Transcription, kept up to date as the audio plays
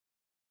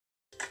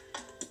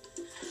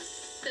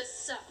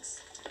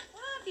sucks.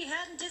 Well, if you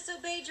hadn't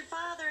disobeyed your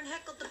father and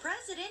heckled the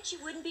president, you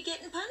wouldn't be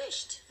getting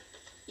punished.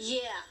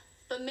 Yeah,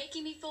 but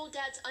making me fold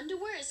Dad's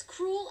underwear is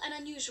cruel and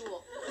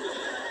unusual.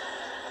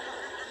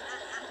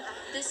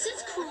 This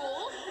is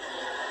cruel.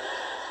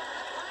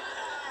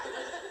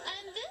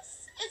 And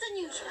this is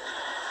unusual.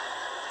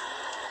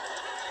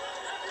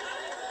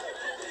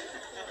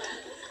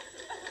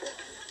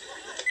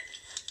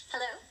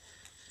 Hello?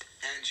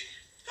 Angie,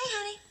 Hey,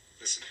 honey.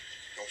 listen,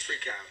 don't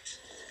freak out.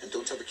 And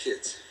don't tell the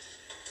kids.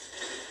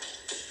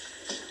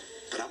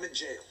 But I'm in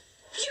jail.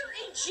 You're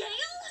in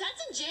jail?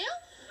 Dad's in jail?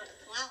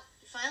 Wow,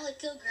 you finally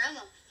killed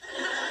Grandma.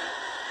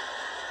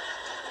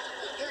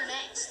 You're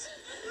next.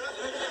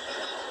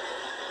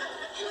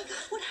 Oh my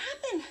God, what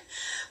happened?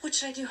 What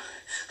should I do?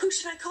 Who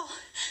should I call?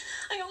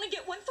 I only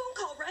get one phone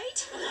call,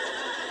 right?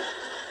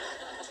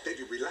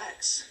 Baby,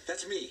 relax.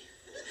 That's me.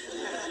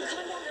 I'm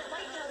coming down there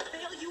right now to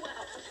bail you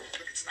out.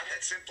 Look, it's not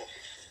that simple.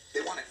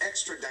 They want to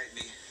extradite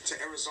me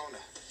to Arizona.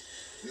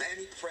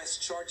 Manny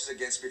pressed charges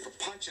against me for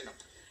punching him.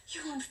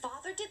 Your own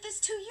father did this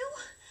to you?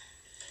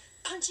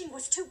 Punching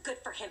was too good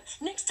for him.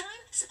 Next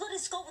time, split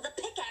his skull with a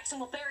pickaxe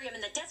and we'll bury him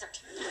in the desert.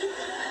 You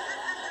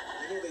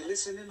know, they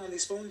listen in on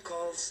these phone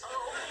calls.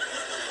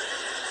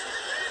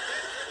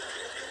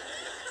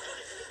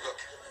 Look,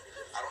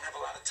 I don't have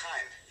a lot of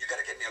time. You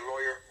gotta get me a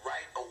lawyer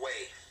right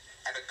away.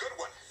 And a good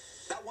one.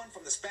 Not one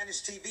from the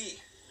Spanish TV.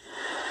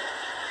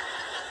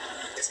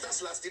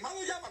 Estás lastimado?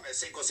 Llámame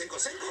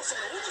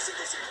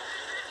 555-0155.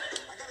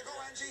 I gotta go,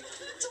 Angie.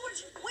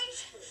 George,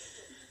 wait.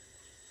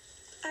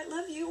 I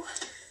love you.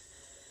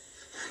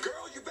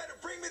 Girl, you better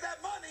bring me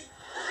that money.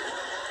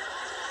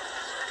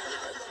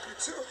 I love you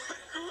too.